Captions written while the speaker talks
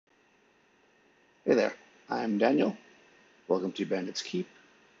Hey there, I'm Daniel. Welcome to Bandits Keep.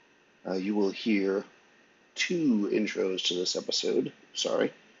 You will hear two intros to this episode.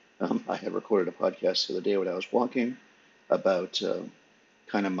 Sorry. I had recorded a podcast the other day when I was walking about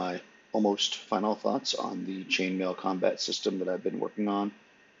kind of my almost final thoughts on the chainmail combat system that I've been working on.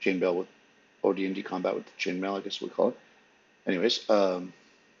 Chainmail with OD&D combat with chainmail, I guess we call it. Anyways,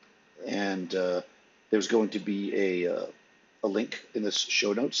 and there's going to be a link in this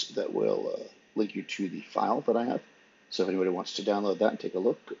show notes that will link you to the file that I have. So if anybody wants to download that and take a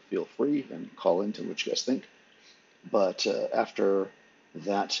look, feel free and call in to what you guys think. But after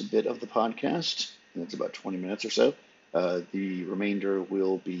that bit of the podcast, and it's about 20 minutes or so, the remainder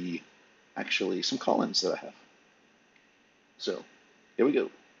will be actually some call-ins that I have. So here we go.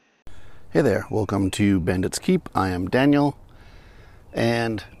 Hey there, welcome to Bandits Keep. I am Daniel,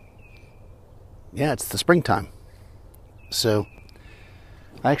 and yeah, it's the springtime. So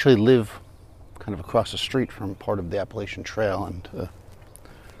I actually live kind of across the street from part of the Appalachian Trail, and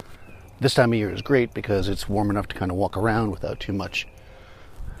this time of year is great because it's warm enough to kind of walk around without too much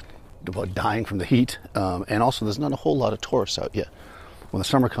about dying from the heat, and also there's not a whole lot of tourists out yet. When the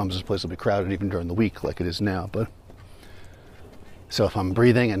summer comes, this place will be crowded even during the week like it is now. But so if I'm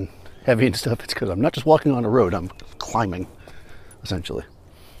breathing and heavy and stuff, it's because I'm not just walking on a road, I'm climbing essentially.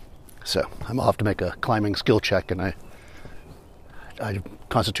 So I'll have to make a climbing skill check, and I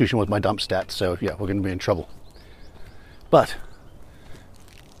Constitution was my dump stat, so yeah, we're going to be in trouble. But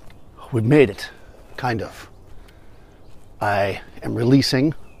we've made it, kind of. I am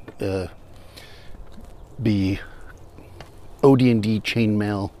releasing the OD&D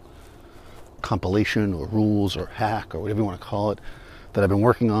chainmail compilation or rules or hack or whatever you want to call it that I've been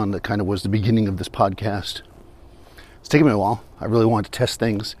working on, that kind of was the beginning of this podcast. It's taken me a while. I really wanted to test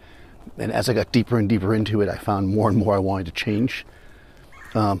things, and as I got deeper and deeper into it, I found more and more I wanted to change.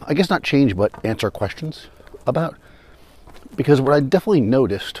 I guess not change, but answer questions about. Because what I definitely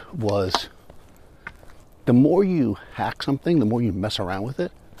noticed was the more you hack something, the more you mess around with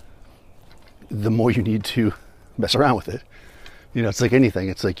it, the more you need to mess around with it. You know, it's like anything.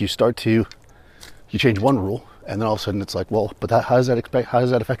 It's like you change one rule, and then all of a sudden it's like, well, but how does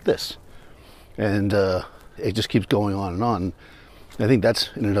that affect this? And it just keeps going on and on. I think that's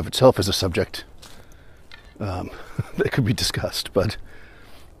in and of itself is a subject that could be discussed, but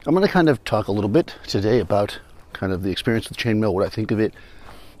I'm going to kind of talk a little bit today about kind of the experience with chainmail, what I think of it,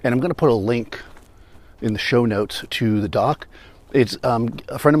 and I'm going to put a link in the show notes to the doc. It's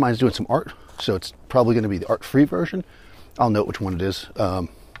a friend of mine is doing some art, so it's probably going to be the art-free version. I'll note which one it is, so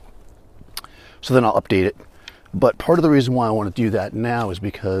then I'll update it. But part of the reason why I want to do that now is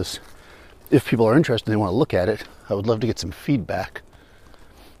because if people are interested and they want to look at it, I would love to get some feedback,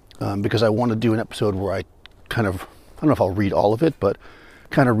 because I want to do an episode where I kind of, I don't know if I'll read all of it, but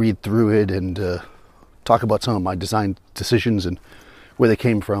kind of read through it and talk about some of my design decisions and where they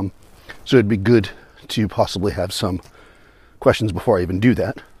came from. So it'd be good to possibly have some questions before I even do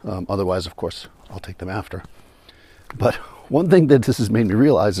that. Otherwise, of course, I'll take them after. But one thing that this has made me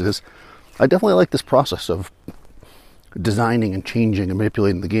realize is I definitely like this process of designing and changing and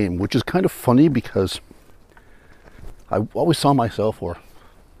manipulating the game, which is kind of funny because I always saw myself, or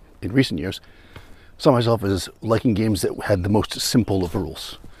in recent years, saw myself as liking games that had the most simple of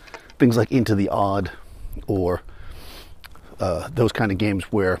rules. Things like Into the Odd, or those kind of games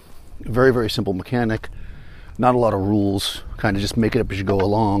where very, very simple mechanic, not a lot of rules, kind of just make it up as you go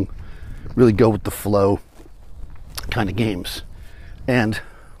along, really go with the flow kind of games. And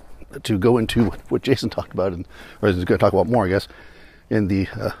to go into what Jason talked about, or is going to talk about more, I guess, in the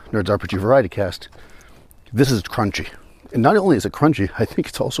Nerds RPG Variety Cast, this is crunchy. And not only is it crunchy, I think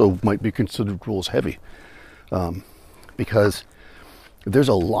it's also might be considered rules heavy, because there's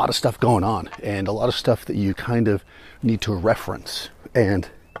a lot of stuff going on and a lot of stuff that you kind of need to reference. And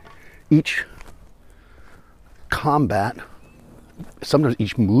each combat, sometimes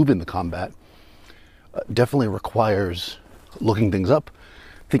each move in the combat, definitely requires looking things up,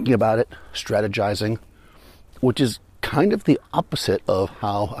 thinking about it, strategizing, which is kind of the opposite of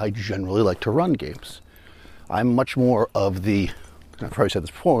how I generally like to run games. I'm much more of the, and I've probably said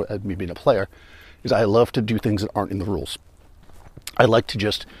this before, as me being a player, is I love to do things that aren't in the rules. I like to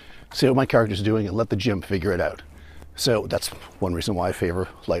just see what my character's doing and let the GM figure it out. So that's one reason why I favor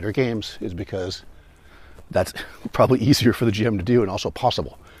lighter games, is because that's probably easier for the GM to do and also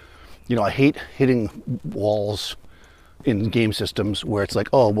possible. You know, I hate hitting walls in game systems where it's like,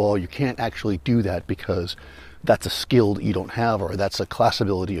 oh, well, you can't actually do that because that's a skill that you don't have, or that's a class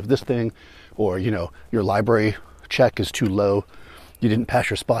ability of this thing, or, you know, your library check is too low, you didn't pass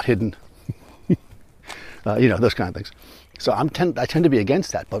your spot hidden, you know, those kind of things. So I tend to be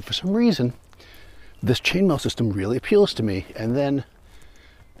against that, but for some reason, this chainmail system really appeals to me. And then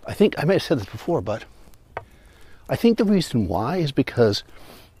I think I may have said this before, but I think the reason why is because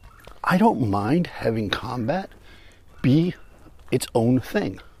I don't mind having combat be its own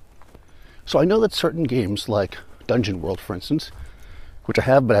thing. So I know that certain games like Dungeon World, for instance, which I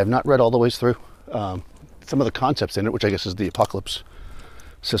have, but I have not read all the ways through, some of the concepts in it, which I guess is the Apocalypse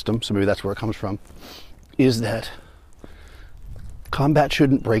system, so maybe that's where it comes from, is that combat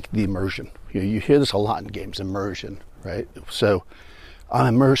shouldn't break the immersion. You hear this a lot in games, immersion, right? So I'm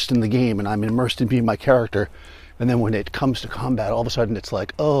immersed in the game and I'm immersed in being my character, and then when it comes to combat, all of a sudden it's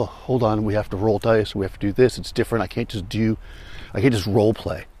like, oh, hold on, we have to roll dice, we have to do this, it's different, I can't just role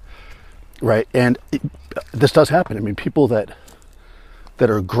play, right? And this does happen. I mean, people that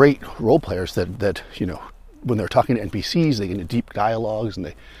are great role players that you know, when they're talking to NPCs, they get into deep dialogues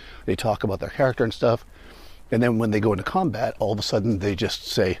and they talk about their character and stuff. And then when they go into combat, all of a sudden they just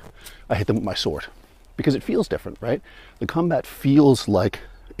say, I hit them with my sword. Because it feels different, right? The combat feels like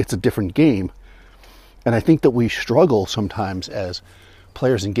it's a different game. And I think that we struggle sometimes as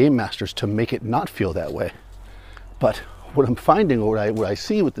players and game masters to make it not feel that way. But what I'm finding, or what I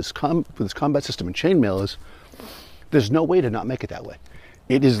see with this combat system in Chainmail is there's no way to not make it that way.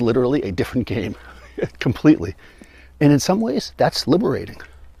 It is literally a different game, completely. And in some ways, that's liberating.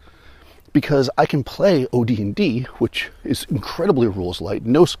 Because I can play OD&D, which is incredibly rules light,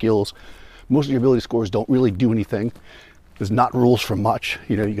 no skills. Most of your ability scores don't really do anything. There's not rules for much.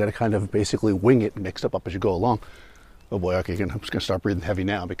 You know, you got to kind of basically wing it and mix up as you go along. Oh boy, okay, I'm just going to start breathing heavy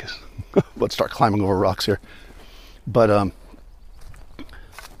now because let's start climbing over rocks here. But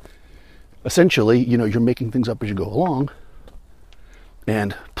essentially, you know, you're making things up as you go along,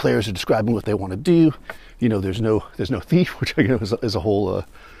 and players are describing what they want to do. You know, there's no thief, which I know is a whole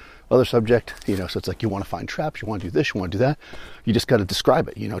other subject. You know, so it's like you want to find traps, you want to do this, you want to do that. You just got to describe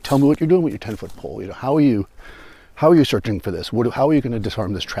it. You know, tell me what you're doing with your 10-foot pole. You know, how are you searching for this? How are you going to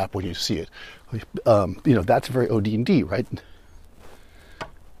disarm this trap when you see it? You know, that's very OD&D, right?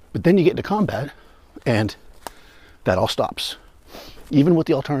 But then you get into combat, and that all stops. Even with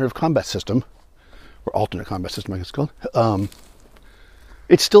the alternative combat system, or alternate combat system, I guess it's called,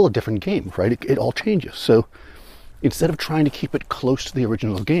 it's still a different game, right? It all changes. So instead of trying to keep it close to the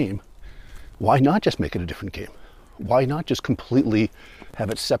original game, why not just make it a different game? Why not just completely have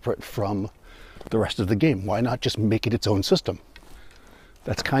it separate from the rest of the game? Why not just make it its own system?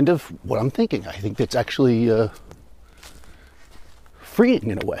 That's kind of what I'm thinking. I think that's actually freeing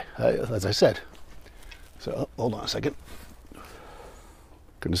in a way, as I said. So hold on a second.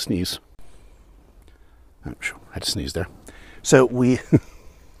 Gonna sneeze. I had to sneeze there. So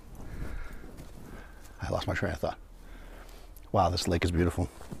I lost my train of thought. Wow, this lake is beautiful.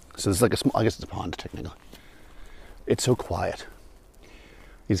 So it's like I guess it's a pond technically. It's so quiet.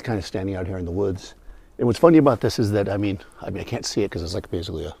 He's kind of standing out here in the woods. And what's funny about this is that, I mean, I can't see it because it's like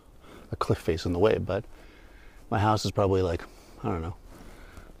basically a cliff face in the way, but my house is probably like, I don't know,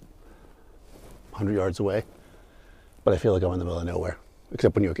 100 yards away. But I feel like I'm in the middle of nowhere,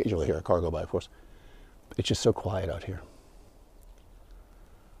 except when you occasionally hear a car go by, of course. It's just so quiet out here.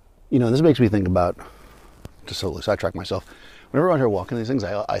 You know, this makes me think about, just to sidetrack myself, whenever I'm out here walking these things,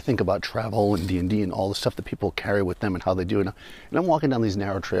 I think about travel and D&D and all the stuff that people carry with them and how they do it. And I'm walking down these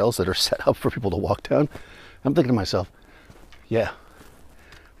narrow trails that are set up for people to walk down. I'm thinking to myself, yeah,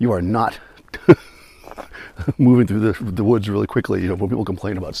 you are not moving through the woods really quickly. You know, when people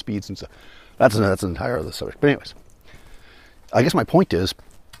complain about speeds and stuff, that's an entire other subject. But anyways, I guess my point is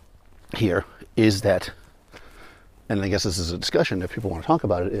that, and I guess this is a discussion if people want to talk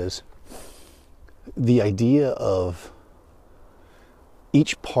about it, is the idea of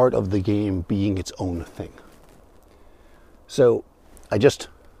each part of the game being its own thing. So I just,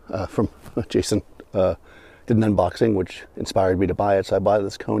 from Jason, did an unboxing, which inspired me to buy it. So I bought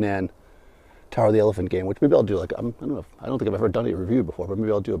this Conan Tower of the Elephant game, which maybe I'll do like, I don't think I've ever done a review before, but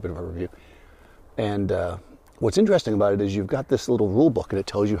maybe I'll do a bit of a review. And what's interesting about it is you've got this little rule book, and it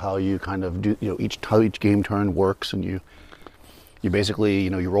tells you how you kind of do, you know, how each game turn works, and you basically, you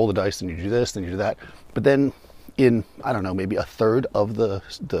know, you roll the dice, and you do this, then you do that. But then in, I don't know, maybe a third of the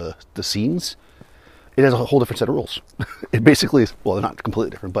scenes, it has a whole different set of rules. It basically is, well, they're not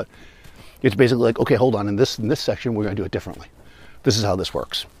completely different, but it's basically like, okay, hold on, in this section, we're going to do it differently. This is how this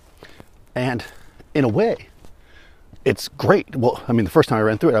works. And in a way, it's great. Well, I mean, the first time I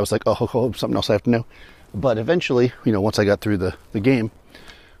ran through it, I was like, oh, something else I have to know. But eventually, you know, once I got through the game,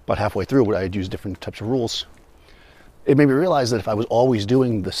 about halfway through, where I had used different types of rules, it made me realize that if I was always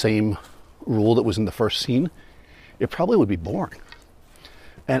doing the same rule that was in the first scene, it probably would be boring.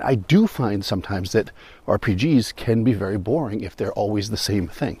 And I do find sometimes that RPGs can be very boring if they're always the same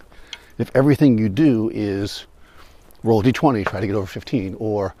thing. if everything you do is roll a d20, try to get over 15,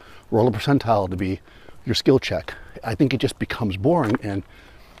 or roll a percentile to be your skill check, I think it just becomes boring. And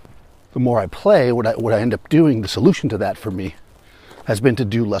the more I play, what I end up doing, the solution to that for me has been to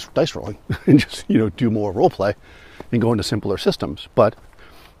do less dice rolling and just, do more role play and go into simpler systems. But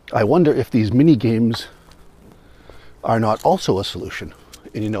I wonder if these mini games are not also a solution,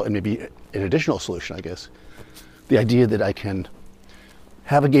 and maybe an additional solution, I guess. The idea that I can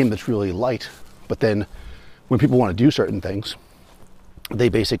have a game that's really light, but then when people want to do certain things, they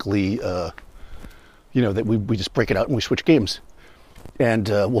basically, that we just break it out and we switch games. And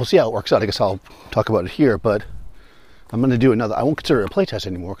we'll see how it works out. I guess I'll talk about it here, but I'm going to do another. I won't consider it a playtest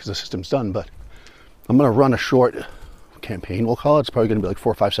anymore because the system's done, but I'm going to run a short campaign, we'll call it. It's probably going to be like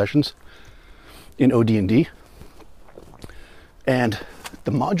 4 or 5 sessions in OD&D. And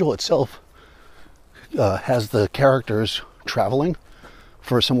the module itself has the characters traveling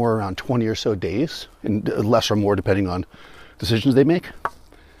for somewhere around 20 or so days, and less or more depending on decisions they make,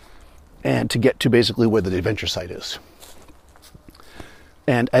 and to get to basically where the adventure site is.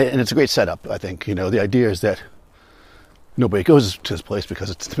 And it's a great setup, I think. The idea is that nobody goes to this place because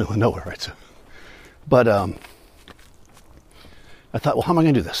it's in the middle of nowhere, right? So, but I thought, well, how am I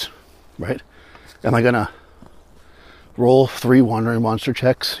going to do this, right? Am I going to roll 3 wandering monster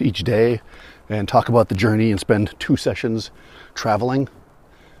checks each day and talk about the journey and spend 2 sessions traveling,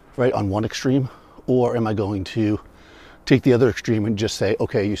 right, on one extreme? Or am I going to take the other extreme and just say,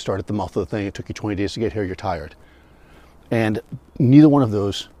 okay, you start at the mouth of the thing, it took you 20 days to get here, you're tired. And neither one of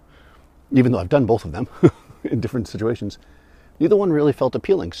those, even though I've done both of them in different situations, neither one really felt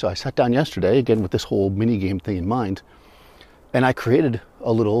appealing. So I sat down yesterday, again with this whole mini game thing in mind, and I created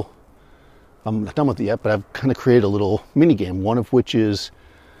a little, I'm not done with it yet, but I've kind of created a little mini game, one of which is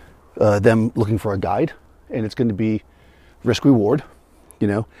them looking for a guide, and it's going to be risk reward.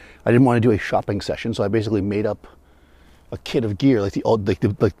 I didn't want to do a shopping session, so I basically made up a kit of gear, like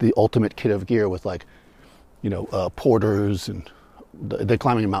the ultimate kit of gear with porters, and they're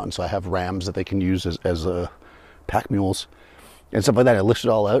climbing a mountain, so I have rams that they can use as pack mules and stuff like that. I listed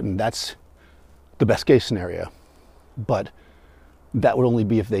it all out, and that's the best case scenario. But that would only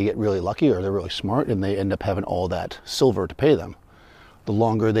be if they get really lucky or they're really smart and they end up having all that silver to pay them. The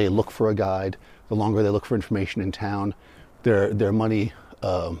longer they look for a guide, the longer they look for information in town, their money,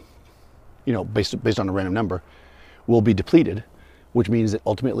 based on a random number, will be depleted, which means that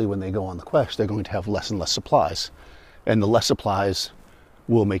ultimately when they go on the quest, they're going to have less and less supplies. And the less supplies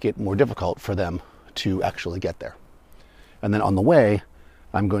will make it more difficult for them to actually get there. And then on the way,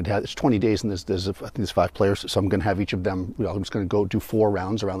 I'm going to have, it's 20 days and I think there's 5 players, so I'm going to have each of them, I'm just going to go do 4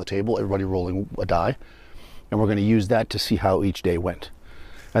 rounds around the table, everybody rolling a die, and we're going to use that to see how each day went.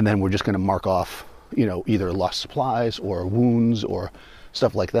 And then we're just going to mark off, either lost supplies or wounds or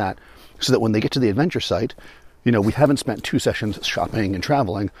stuff like that, so that when they get to the adventure site, we haven't spent 2 sessions shopping and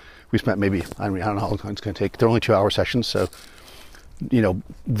traveling. We spent maybe, I don't know how long it's going to take. They're only 2-hour sessions, so,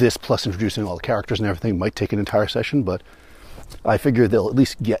 this plus introducing all the characters and everything might take an entire session, but I figure they'll at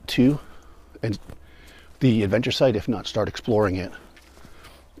least get to the adventure site, if not start exploring it,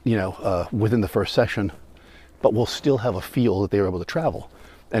 within the first session, but we'll still have a feel that they were able to travel.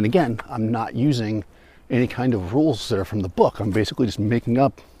 And again, I'm not using any kind of rules that are from the book. I'm basically just making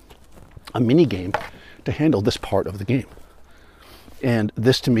up a mini game to handle this part of the game. And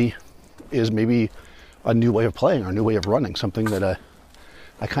this to me is maybe a new way of playing or a new way of running, something that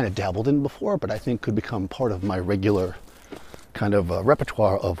I kind of dabbled in before, but I think could become part of my regular kind of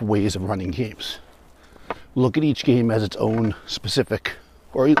repertoire of ways of running games. Look at each game as its own specific,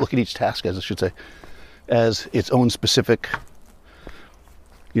 or look at each task, as I should say, as its own specific,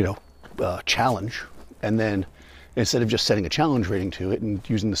 challenge. And then instead of just setting a challenge rating to it and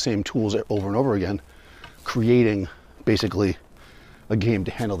using the same tools over and over again, creating basically a game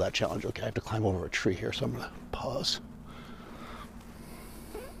to handle that challenge. Okay, I have to climb over a tree here, so I'm going to pause.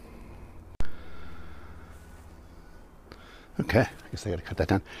 Okay, I guess I got to cut that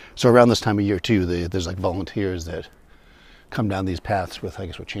down. So around this time of year too, there's like volunteers that come down these paths with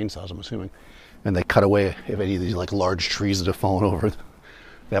chainsaws, I'm assuming, and they cut away if any of these like large trees that have fallen over.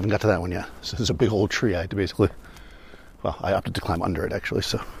 They haven't got to that one yet. So there's a big old tree. I had to basically, I opted to climb under it actually.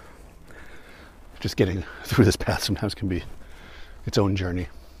 So just getting through this path sometimes can be its own journey,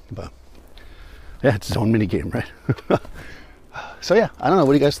 but yeah, it's its own mini game, right? So yeah, I don't know.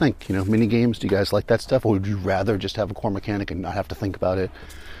 What do you guys think? Mini games. Do you guys like that stuff, or would you rather just have a core mechanic and not have to think about it?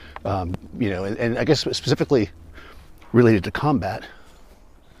 And I guess specifically related to combat,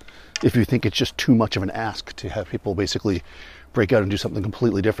 if you think it's just too much of an ask to have people basically break out and do something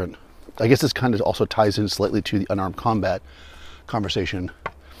completely different. I guess this kind of also ties in slightly to the unarmed combat conversation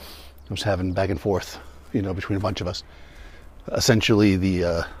was having back and forth, between a bunch of us. Essentially,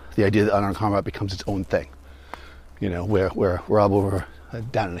 the idea that unarmed combat becomes its own thing. Where we're all over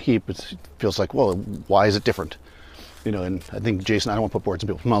down in a heap, it feels like, well, why is it different? And I think Jason, I don't want to put words in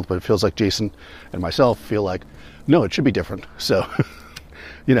people's mouths, but it feels like Jason and myself feel like, no, it should be different. So,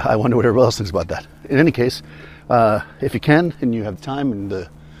 I wonder what everybody else thinks about that. In any case, if you can and you have the time and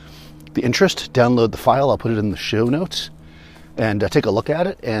the interest, download the file. I'll put it in the show notes and take a look at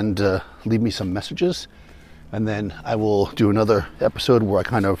it and leave me some messages. And then I will do another episode where I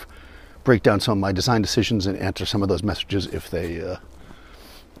kind of break down some of my design decisions and answer some of those messages if they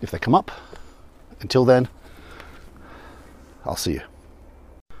come up. Until then, I'll see you.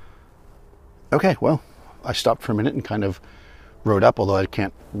 Okay, well, I stopped for a minute and kind of wrote up, although I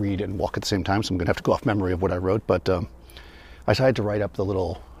can't read and walk at the same time, so I'm going to have to go off memory of what I wrote. But I decided to write up the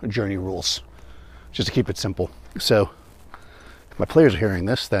little journey rules just to keep it simple. So if my players are hearing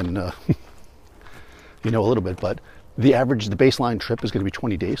this, then a little bit. But the baseline trip is going to be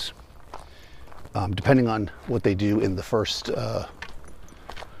 20 days. Depending on what they do in the first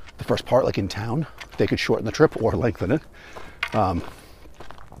part, like in town, they could shorten the trip or lengthen it.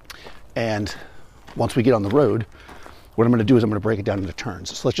 And once we get on the road, what I'm going to do is I'm going to break it down into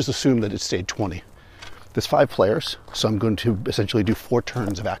turns. So let's just assume that it stayed 20. There's 5 players, so I'm going to essentially do 4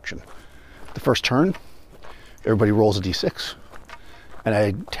 turns of action. The first turn, everybody rolls a d6, and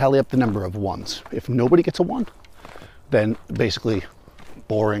I tally up the number of 1s. If nobody gets a 1, then basically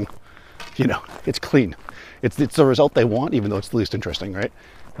boring, it's clean. It's the result they want, even though it's the least interesting, right?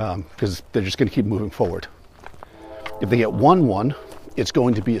 Because they're just going to keep moving forward. If they get 1-1, it's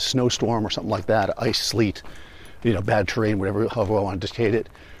going to be a snowstorm or something like that, ice, sleet, bad terrain, however I want to dictate it.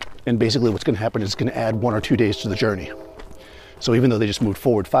 And basically what's going to happen is it's going to add 1 or 2 days to the journey. So even though they just moved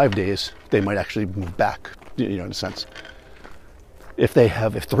forward 5 days, they might actually move back, in a sense. If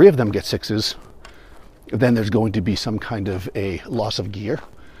 3 of them get 6s, then there's going to be some kind of a loss of gear.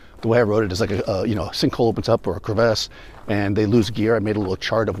 The way I wrote it is like a sinkhole opens up or a crevasse and they lose gear. I made a little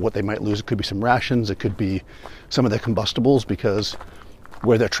chart of what they might lose. It could be some rations. It could be some of their combustibles, because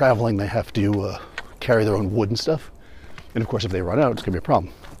where they're traveling, they have to carry their own wood and stuff. And of course, if they run out, it's going to be a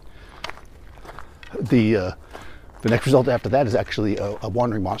problem. The next result after that is actually a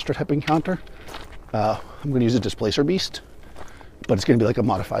wandering monster type encounter. I'm going to use a displacer beast, but it's going to be like a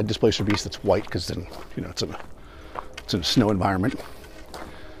modified displacer beast that's white, because then it's in a snow environment.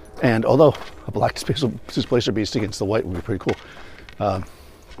 And although a black displacer beast against the white would be pretty cool, I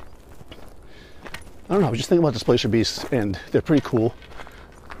don't know. I was just thinking about displacer beasts, and they're pretty cool.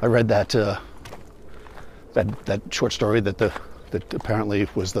 I read that short story that apparently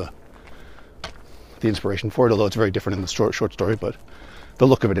was the inspiration for it, although it's very different in the short story, but the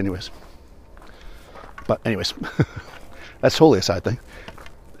look of it anyways. But anyways, that's totally a side thing.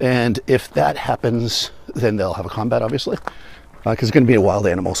 And if that happens, then they'll have a combat, obviously, because it's going to be a wild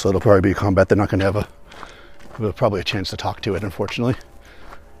animal, so it'll probably be a combat. They're not going to have probably a chance to talk to it, unfortunately.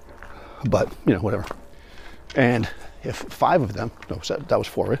 But, whatever. And if 5 of them, that was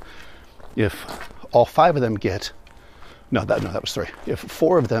 4, right? If all 5 of them get, that was 3. If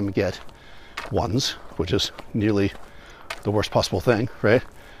 4 of them get 1s, which is nearly the worst possible thing, right?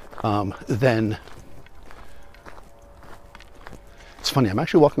 Then it's funny, I'm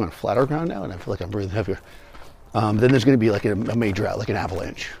actually walking on flatter ground now, and I feel like I'm breathing heavier. Then there's going to be like a major, like an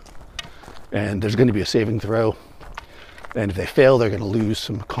avalanche, and there's going to be a saving throw. And if they fail, they're going to lose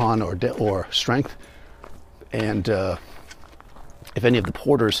some con or strength. And if any of the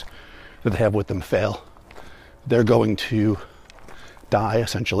porters that they have with them fail, they're going to die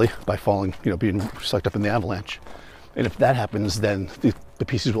essentially by falling, being sucked up in the avalanche. And if that happens, then the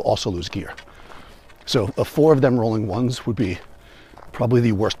pieces will also lose gear. So 4 of them rolling 1s would be probably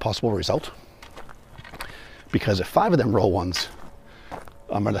the worst possible result. Because if 5 of them roll 1s,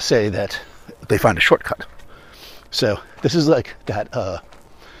 I'm going to say that they find a shortcut. So this is like that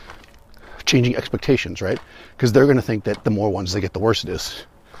changing expectations, right? Because they're going to think that the more 1s they get, the worse it is.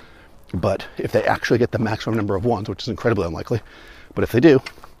 But if they actually get the maximum number of 1s, which is incredibly unlikely, but if they do,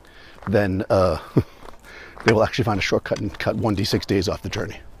 then they will actually find a shortcut and cut 1d6 days off the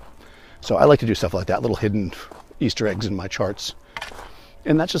journey. So I like to do stuff like that, little hidden Easter eggs in my charts.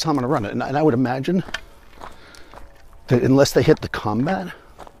 And that's just how I'm going to run it. And I would imagine that unless they hit the combat,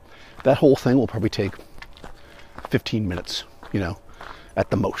 that whole thing will probably take 15 minutes, at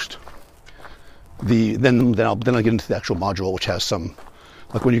the most. Then I'll get into the actual module, which has some,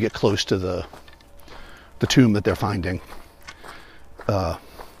 like when you get close to the tomb that they're finding,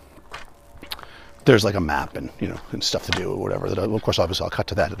 there's like a map and and stuff to do or whatever. That of course, obviously, I'll cut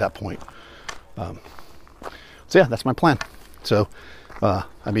to that at that point. So yeah, that's my plan. So,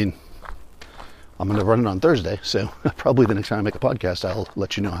 I'm going to run it on Thursday, so probably the next time I make a podcast, I'll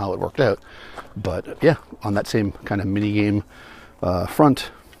let you know how it worked out. But yeah, on that same kind of mini game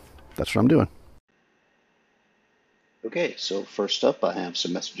front, that's what I'm doing. Okay, so first up, I have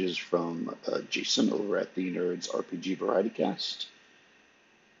some messages from Jason over at the Nerds RPG Variety Cast.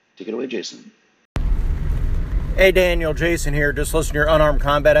 Take it away, Jason. Hey Daniel, Jason here. Just listened to your Unarmed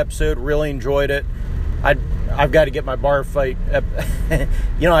Combat episode. Really enjoyed it. I've got to get my bar fight.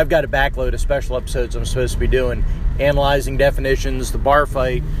 I've got a backload of special episodes I'm supposed to be doing. Analyzing definitions, the bar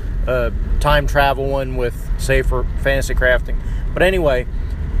fight, time travel one with safer fantasy crafting. But anyway,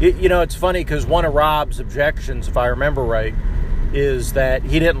 it's funny because one of Rob's objections, if I remember right, is that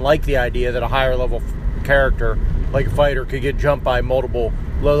he didn't like the idea that a higher level character, like a fighter, could get jumped by multiple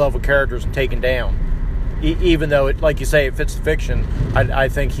low level characters and taken down. Even though, like you say, it fits the fiction, I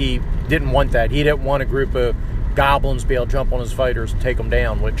think he didn't want that. He didn't want a group of goblins be able to jump on his fighters and take them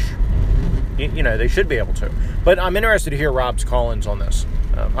down, which, they should be able to. But I'm interested to hear Rob's call-ins on this.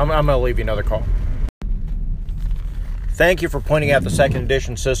 I'm going to leave you another call. Thank you for pointing out the second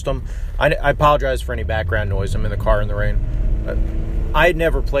edition system. I apologize for any background noise. I'm in the car in the rain. I had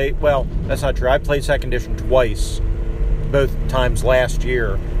never played, well, that's not true. I played second edition twice, both times last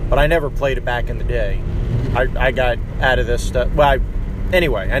year, but I never played it back in the day. I got out of this stuff. Well,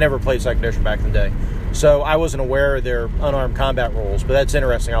 I never played second edition back in the day. So I wasn't aware of their unarmed combat rules, but that's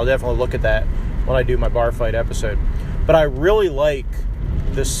interesting. I'll definitely look at that when I do my bar fight episode. But I really like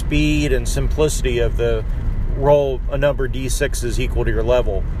the speed and simplicity of the roll a number d6s equal to your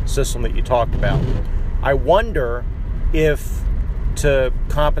level system that you talked about. I wonder if, to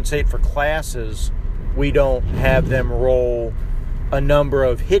compensate for classes, we don't have them roll a number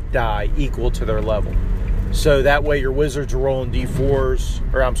of hit die equal to their level. So that way your wizards are rolling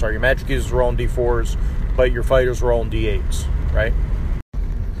d4s, or I'm sorry, your magic users are rolling d4s, but your fighters are rolling d8s, right?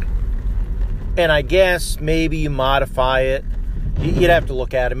 And I guess maybe you modify it. You'd have to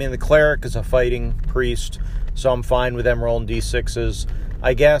look at it. I mean, the cleric is a fighting priest, so I'm fine with them rolling d6s.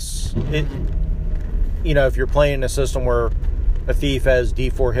 I guess, if you're playing a system where a thief has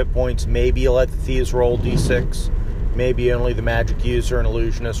d4 hit points, maybe you let the thieves roll d6. Maybe only the magic user and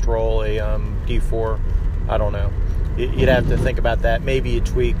illusionist roll a d4. I don't know. You'd have to think about that. Maybe you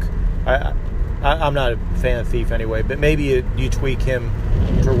tweak. I'm not a fan of thief anyway, but maybe you tweak him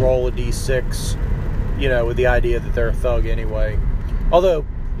to roll a d6, with the idea that they're a thug anyway. Although,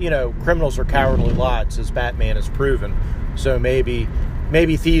 criminals are cowardly lots, as Batman has proven. So maybe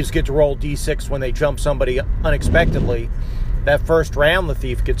thieves get to roll d6 when they jump somebody unexpectedly. That first round, the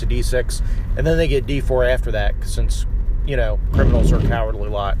thief gets a d6, and then they get d4 after that, since, criminals are a cowardly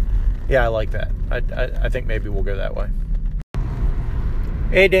lot. Yeah, I like that. I think maybe we'll go that way.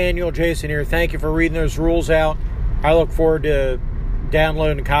 Hey, Daniel, Jason here. Thank you for reading those rules out. I look forward to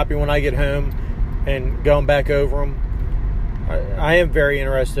downloading a copy when I get home and going back over them. I am very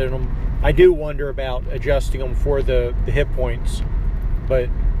interested in them. I do wonder about adjusting them for the hit points, but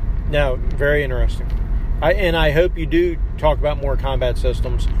no, very interesting. I hope you do talk about more combat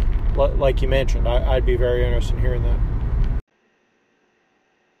systems, like you mentioned. I'd be very interested in hearing that.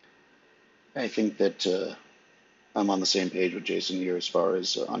 I think that I'm on the same page with Jason here as far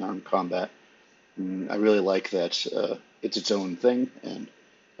as unarmed combat. I really like that it's its own thing, and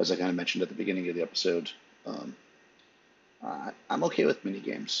as I kind of mentioned at the beginning of the episode, I'm okay with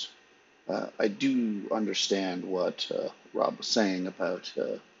minigames. I do understand what Rob was saying about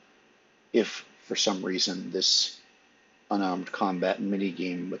if for some reason this unarmed combat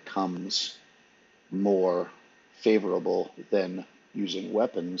minigame becomes more favorable than using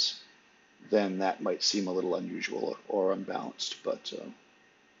weapons, then that might seem a little unusual or unbalanced, but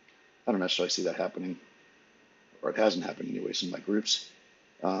I don't necessarily see that happening, or it hasn't happened anyways in my groups.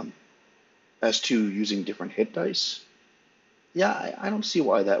 As to using different hit dice, yeah, I don't see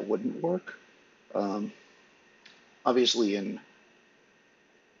why that wouldn't work. Obviously in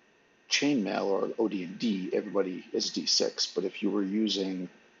Chainmail or OD&D, everybody is D6, but if you were using,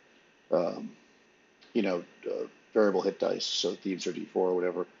 variable hit dice, so thieves are D4 or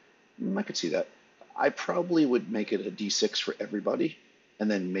whatever, I could see that. I probably would make it a D6 for everybody,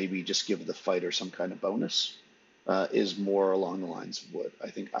 and then maybe just give the fighter some kind of bonus, is more along the lines of what I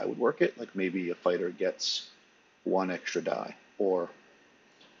think I would work it. Like maybe a fighter gets one extra die, or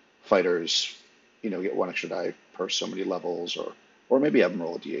fighters, get one extra die per so many levels, or maybe have them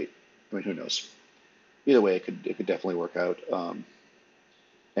roll a D8. I mean, who knows? Either way, it could definitely work out.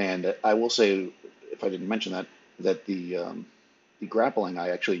 And I will say, if I didn't mention that the grappling I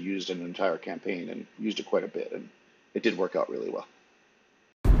actually used in an entire campaign and used it quite a bit, and it did work out really well.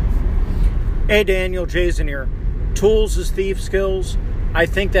 Hey Daniel, Jason here. Tools as thief skills, I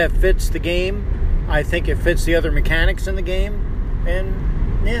think that fits the game. I think it fits the other mechanics in the game,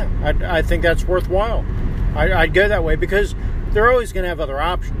 and yeah, I think that's worthwhile. I'd go that way because they're always going to have other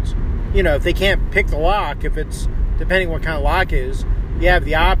options. You know, if they can't pick the lock, if it's, depending what kind of lock it is, you have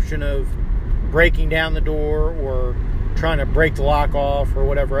the option of breaking down the door or trying to break the lock off or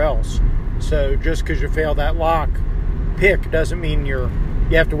whatever else. So just because you fail that lock pick doesn't mean you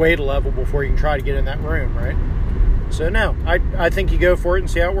have to wait a level before you can try to get in that room, right? So no, I think you go for it and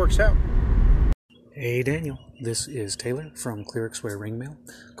see how it works out. Hey Daniel, this is Taylor from Clericsware Ringmail,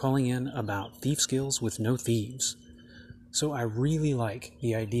 calling in about thief skills with no thieves. So I really like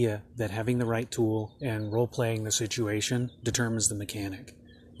the idea that having the right tool and role-playing the situation determines the mechanic.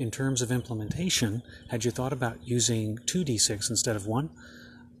 In terms of implementation, had you thought about using 2d6 instead of 1?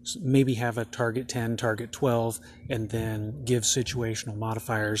 Maybe have a target 10, target 12, and then give situational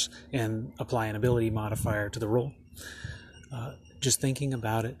modifiers and apply an ability modifier to the roll. Just thinking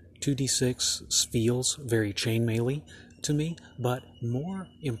about it, 2d6 feels very chainmail-y to me, but more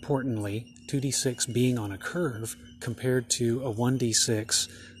importantly, 2d6 being on a curve compared to a 1d6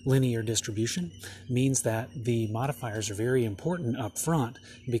 linear distribution means that the modifiers are very important up front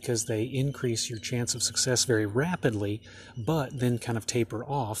because they increase your chance of success very rapidly, but then kind of taper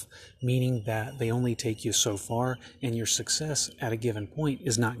off, meaning that they only take you so far and your success at a given point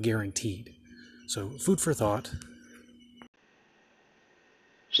is not guaranteed. So, food for thought.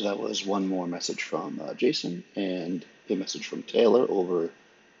 So that was one more message from Jason and a message from Taylor over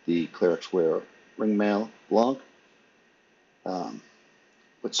the Clericsware Ringmail blog,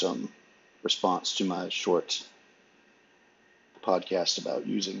 with some response to my short podcast about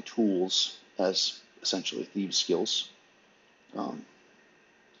using tools as essentially thieves' skills.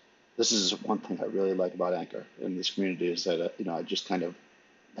 This is one thing I really like about Anchor in this community is that I just kind of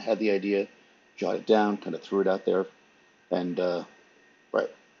had the idea, jotted it down, kind of threw it out there, and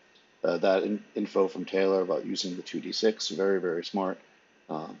that info from Taylor about using the 2d6, very, very smart.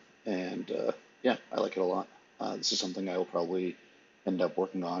 Yeah, I like it a lot. This is something I will probably end up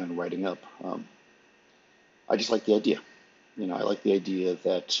working on and writing up. I just like the idea. I like the idea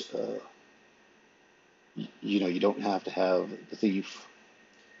that, you don't have to have the thief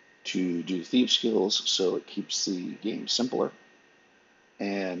to do thief skills, so it keeps the game simpler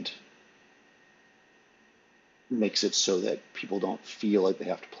and makes it so that people don't feel like they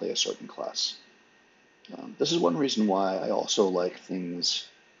have to play a certain class. This is one reason why I also like things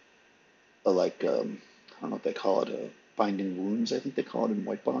like, I don't know what they call it, Binding Wounds, I think they call it in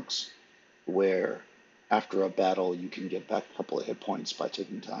White Box, where after a battle you can get back a couple of hit points by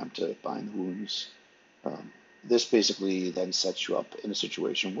taking time to bind wounds. This basically then sets you up in a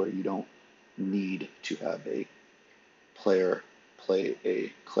situation where you don't need to have a player play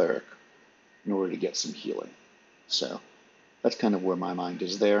a cleric in order to get some healing. So that's kind of where my mind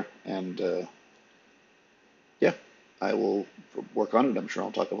is there, and yeah, I will work on it. I'm sure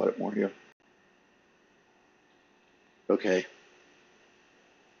I'll talk about it more here. Okay,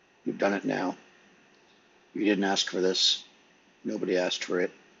 you've done it now. You didn't ask for this. Nobody asked for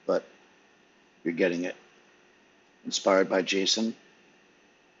it, but you're getting it. Inspired by Jason,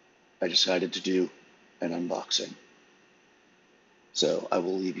 I decided to do an unboxing. So I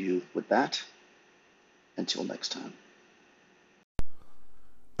will leave you with that. Until next time.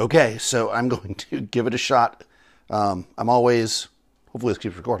 Okay, so I'm going to give it a shot. I'm always, hopefully this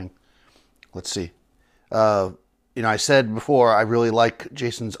keeps recording. Let's see. I said before I really like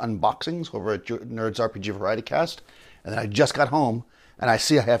Jason's unboxings over at Nerds RPG Variety Cast, and then I just got home and I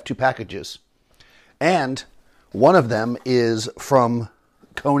see I have 2 packages, and one of them is from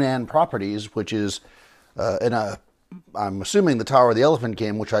Conan Properties, which is I'm assuming the Tower of the Elephant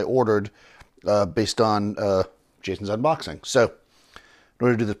game, which I ordered based on Jason's unboxing. So, in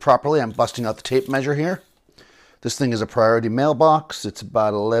order to do this properly, I'm busting out the tape measure here. This thing is a priority mailbox. It's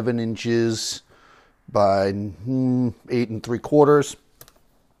about 11 inches by 8 3/4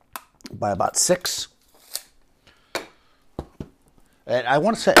 by about 6. And I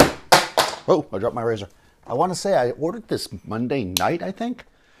want to say, oh, I dropped my razor. I want to say I ordered this Monday night, I think,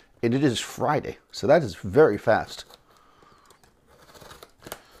 and it is Friday. So that is very fast.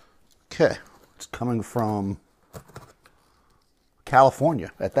 Okay. It's coming from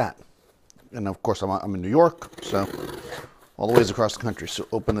California at that. And of course, I'm in New York, so all the ways across the country. So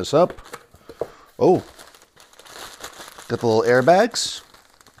open this up. Oh, got the little airbags,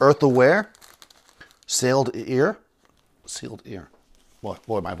 Earthaware, sealed ear.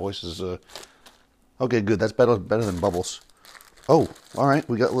 Boy, my voice is okay. Good, that's better than bubbles. Oh, all right.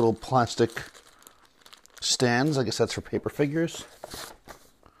 We got little plastic stands. I guess that's for paper figures.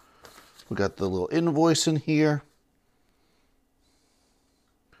 We got the little invoice in here.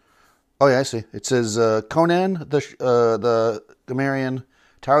 Oh yeah, I see. It says Conan, the Gamerian,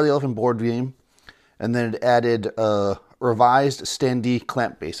 Tower of the Elephant board game, and then it added revised standee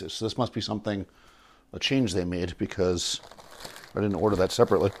clamp bases. So this must be a change they made, because I didn't order that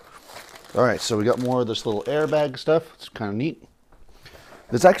separately. All right, so we got more of this little airbag stuff. It's kind of neat.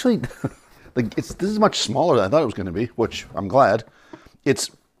 It's actually this is much smaller than I thought it was going to be, which I'm glad. It's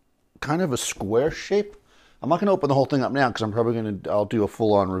kind of a square shape. I'm not going to open the whole thing up now because I'm probably I'll do a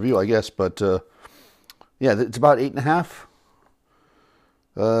full-on review, I guess. But yeah, it's about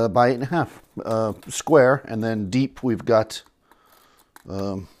 8.5 by 8.5 square, and then deep we've got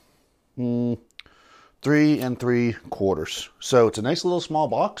 3 3/4. So it's a nice little small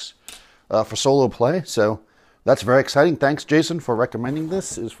box for solo play. So that's very exciting. Thanks, Jason, for recommending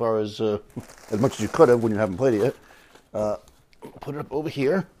this. As far as much as you could have when you haven't played it yet. Put it up over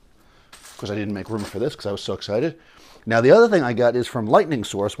here, because I didn't make room for this because I was so excited. Now, the other thing I got is from Lightning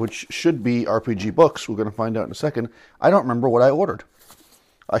Source, which should be RPG Books. We're going to find out in a second. I don't remember what I ordered.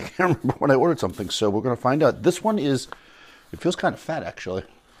 I can't remember when I ordered something, so we're going to find out. This one it feels kind of fat, actually.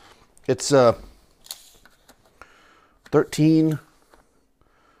 It's 13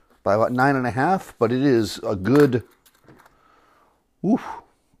 by about 9.5, but it is a good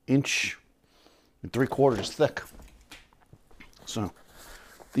 1.75 inches thick. So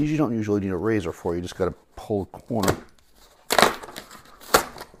these you don't usually need a razor for. You just got to pull the corner.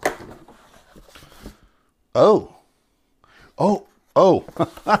 Oh.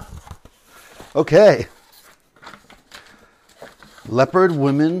 Okay. Leopard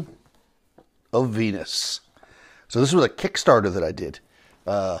Women of Venus. So this was a Kickstarter that I did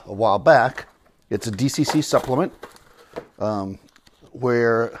a while back. It's a DCC supplement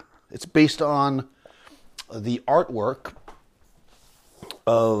where it's based on the artwork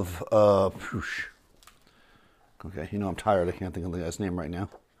of okay, I'm tired. I can't think of the guy's name right now.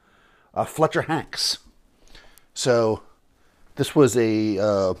 Fletcher Hanks. So this was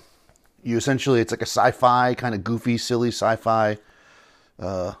it's like a sci-fi, kind of goofy, silly sci-fi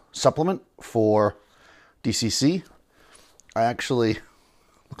supplement for DCC.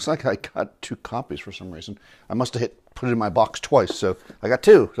 Looks like I got 2 copies for some reason. I must have put it in my box twice, so I got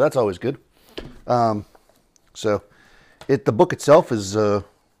 2. So that's always good. So the book itself is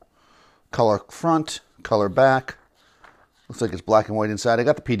color front, color back. Looks like it's black and white inside. I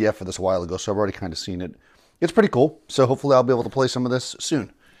got the PDF for this a while ago, so I've already kind of seen it. It's pretty cool. So hopefully I'll be able to play some of this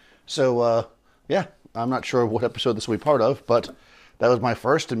soon. So yeah, I'm not sure what episode this will be part of, but that was my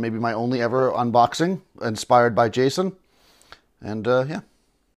first and maybe my only ever unboxing inspired by Jason. And yeah,